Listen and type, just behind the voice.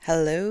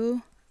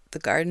Hello, the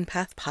Garden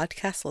Path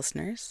podcast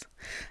listeners.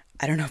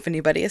 I don't know if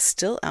anybody is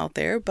still out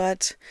there,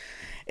 but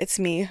it's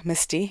me,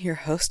 Misty, your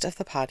host of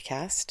the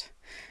podcast.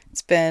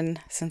 It's been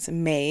since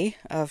May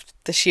of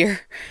this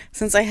year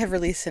since I have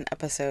released an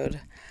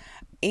episode,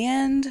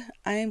 and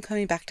I am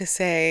coming back to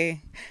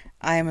say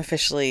I am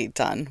officially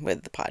done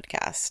with the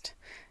podcast.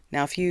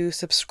 Now, if you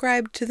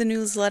subscribed to the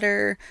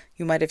newsletter,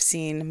 you might have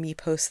seen me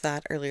post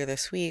that earlier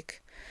this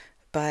week,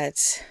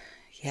 but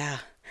yeah,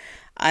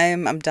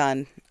 I'm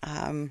done.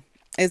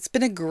 It's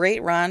been a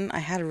great run. I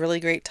had a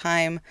really great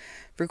time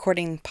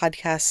recording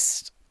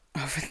podcasts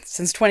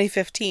since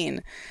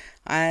 2015.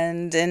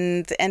 And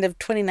in the end of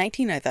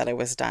 2019, I thought I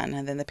was done.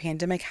 And then the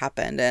pandemic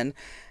happened and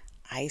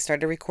I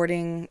started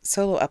recording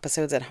solo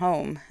episodes at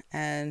home,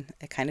 and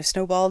it kind of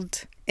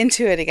snowballed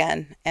into it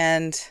again.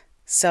 And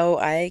so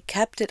I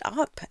kept it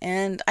up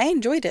and I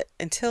enjoyed it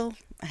until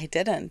I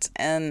didn't.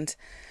 And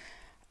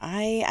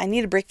I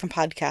need a break from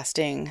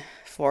podcasting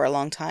for a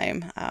long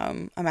time.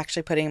 I'm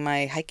actually putting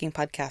my hiking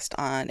podcast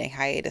on a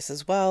hiatus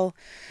as well,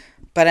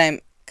 but I'm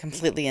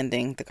completely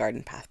ending the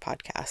Garden Path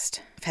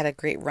podcast. I've had a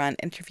great run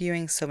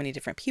interviewing so many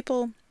different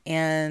people,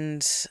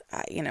 and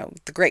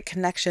the great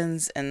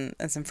connections and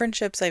some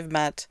friendships I've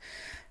met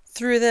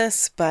through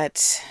this,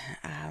 but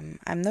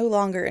I'm no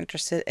longer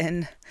interested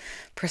in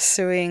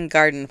pursuing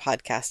garden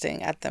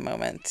podcasting at the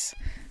moment.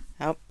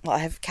 Oh, well, I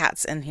have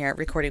cats in here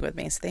recording with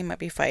me, so they might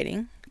be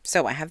fighting.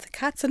 So I have the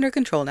cats under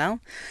control now.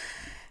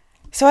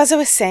 So as I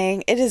was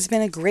saying, it has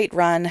been a great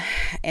run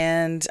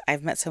and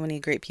I've met so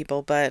many great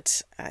people,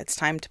 but it's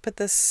time to put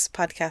this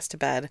podcast to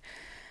bed.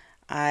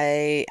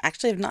 I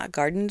actually have not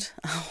gardened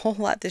a whole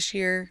lot this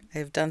year.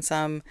 I've done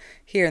some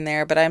here and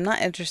there, but I'm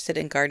not interested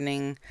in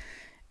gardening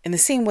in the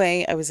same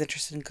way I was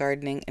interested in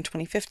gardening in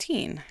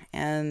 2015.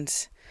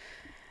 And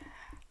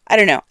I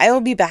don't know. I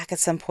will be back at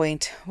some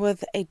point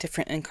with a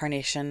different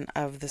incarnation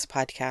of this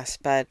podcast,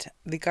 but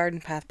the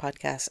Garden Path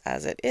podcast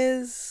as it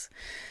is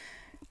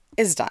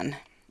done.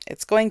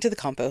 It's going to the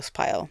compost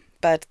pile,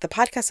 but the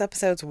podcast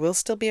episodes will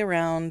still be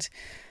around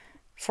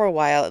for a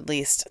while, at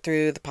least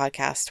through the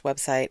podcast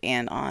website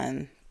and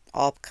on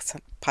all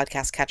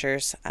podcast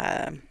catchers.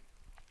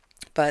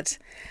 But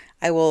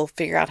I will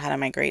figure out how to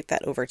migrate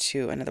that over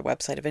to another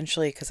website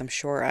eventually, because I'm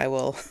sure I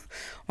will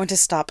want to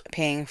stop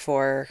paying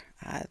for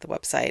the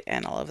website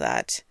and all of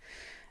that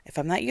if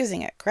I'm not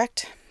using it,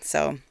 correct?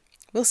 So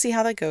we'll see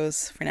how that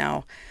goes for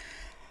now.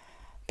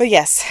 But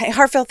yes, a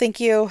heartfelt thank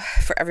you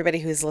for everybody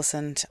who's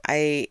listened.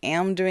 I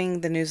am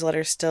doing the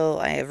newsletter still.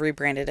 I have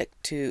rebranded it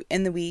to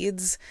In the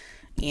Weeds,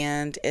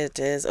 and it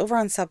is over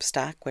on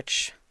Substack,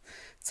 which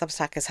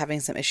Substack is having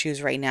some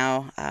issues right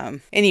now.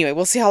 Anyway,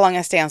 we'll see how long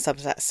I stay on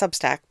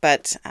Substack,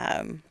 but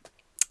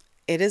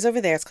it is over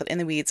there. It's called In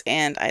the Weeds,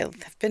 and I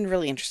have been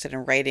really interested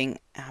in writing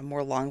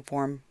more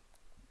long-form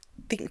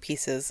think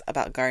pieces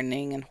about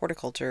gardening and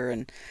horticulture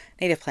and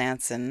native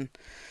plants and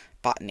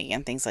botany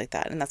and things like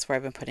that. And that's where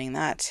I've been putting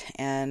that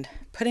and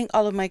putting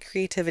all of my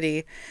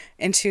creativity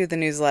into the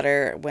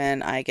newsletter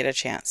when I get a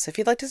chance. So if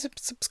you'd like to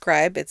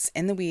subscribe, it's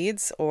In the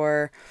Weeds,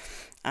 or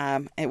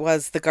it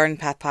was the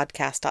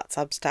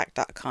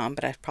gardenpathpodcast.substack.com,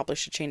 but I probably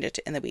should change it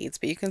to In the Weeds.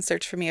 But you can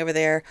search for me over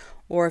there,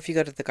 or if you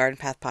go to the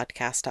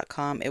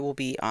gardenpathpodcast.com, it will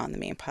be on the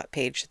main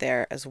page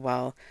there as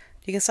well.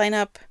 You can sign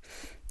up.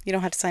 You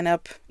don't have to sign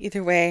up.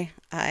 Either way,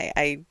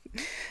 I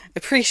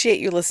appreciate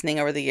you listening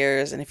over the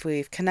years. And if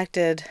we've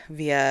connected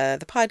via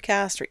the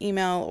podcast or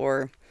email,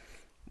 or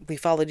we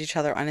followed each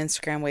other on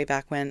Instagram way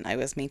back when I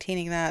was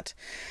maintaining that,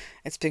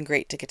 it's been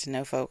great to get to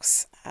know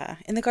folks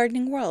in the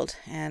gardening world.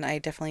 And I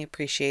definitely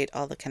appreciate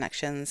all the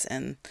connections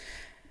and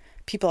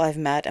people I've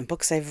met and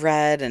books I've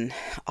read and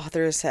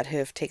authors that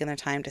have taken their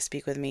time to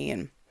speak with me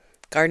and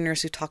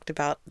gardeners who talked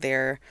about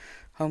their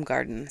home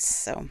gardens.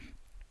 So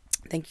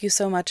thank you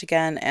so much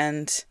again,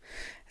 and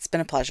it's been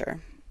a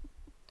pleasure.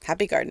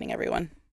 Happy gardening, everyone.